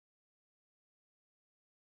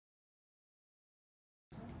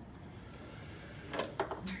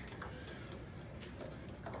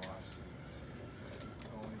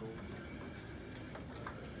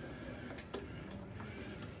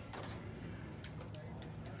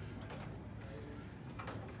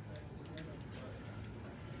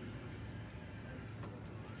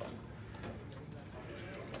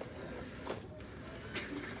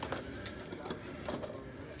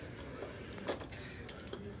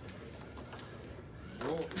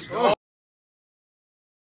Oh.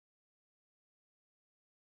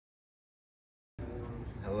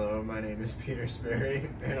 Hello, my name is Peter Sperry,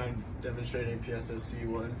 and I'm demonstrating PSSC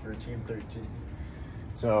 1 for Team 13.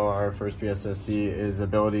 So our first PSSC is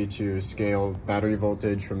ability to scale battery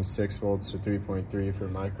voltage from 6 volts to 3.3 for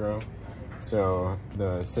micro. So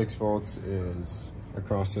the 6 volts is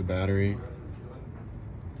across the battery,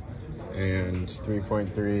 and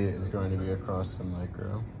 3.3 is going to be across the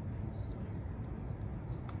micro.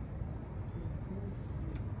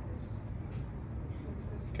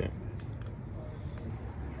 Okay.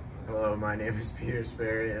 Hello, my name is Peter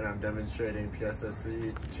Sperry, and I'm demonstrating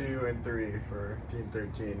PSSC 2 and 3 for Team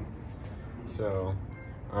 13. So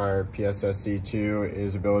our PSSC 2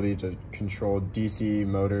 is ability to control DC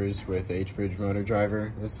motors with H-bridge motor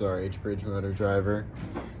driver. This is our H-bridge motor driver.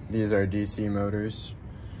 These are DC motors.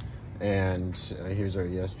 And here's our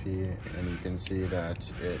ESP, and you can see that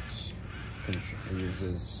it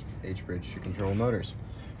uses H-bridge to control motors.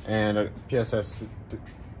 And PSSC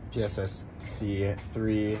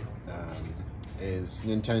 3 is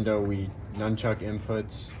Nintendo Wii nunchuck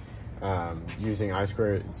inputs using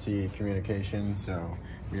I2C communication. So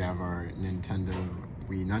we have our Nintendo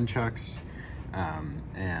Wii nunchucks,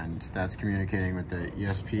 and that's communicating with the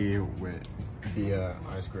ESP via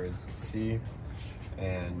I2C.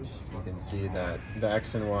 And you can see that the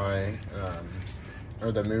X and Y,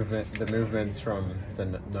 or the movements from the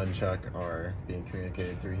nunchuck are being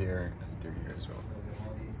communicated through here and through here as well.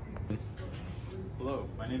 Hello,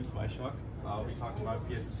 my name is Vaishak. I'll be talking about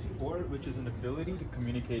PSSC 4, which is an ability to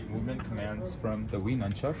communicate movement commands from the Wii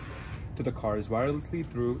nunchuck to the cars wirelessly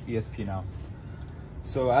through ESP now.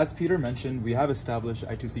 So as Peter mentioned, we have established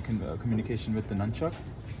I2C communication with the nunchuck.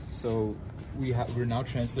 So we're now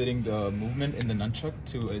translating the movement in the nunchuck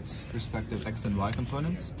to its respective X and Y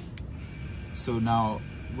components. So now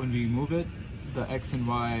when we move it, the X and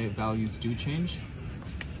Y values do change.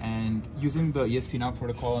 And using the ESP now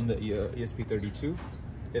protocol on the ESP32,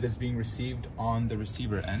 it is being received on the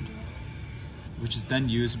receiver end, which is then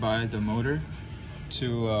used by the motor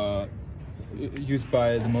to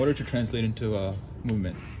translate into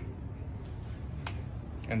movement.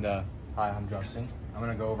 And hi, I'm Justin. I'm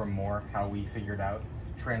going to go over more how we figured out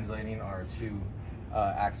translating our two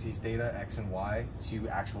axes data, X and Y, to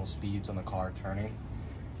actual speeds on the car turning.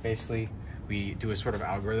 Basically, we do a sort of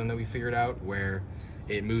algorithm that we figured out where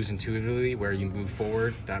it moves intuitively, where you move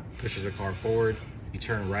forward, that pushes the car forward. You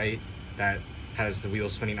turn right, that has the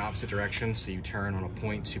wheels spinning opposite directions, so you turn on a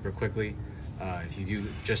point super quickly. If you do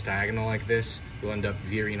just diagonal like this, you'll end up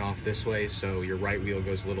veering off this way, so your right wheel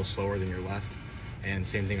goes a little slower than your left, and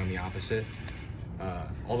same thing on the opposite.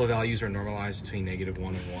 All the values are normalized between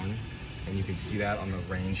 -1 and 1, and you can see that on the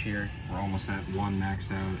range here. We're almost at 1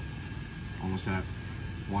 maxed out, almost at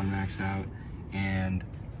 1 maxed out, and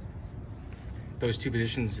those two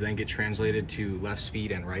positions then get translated to left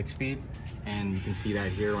speed and right speed, and you can see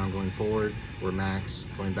that here when I'm going forward, we're max,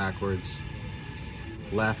 going backwards.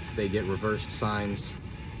 Left, they get reversed signs.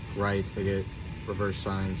 Right, they get reversed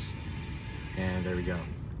signs, and there we go.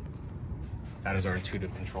 That is our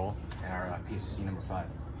intuitive control and our PSSC number 5.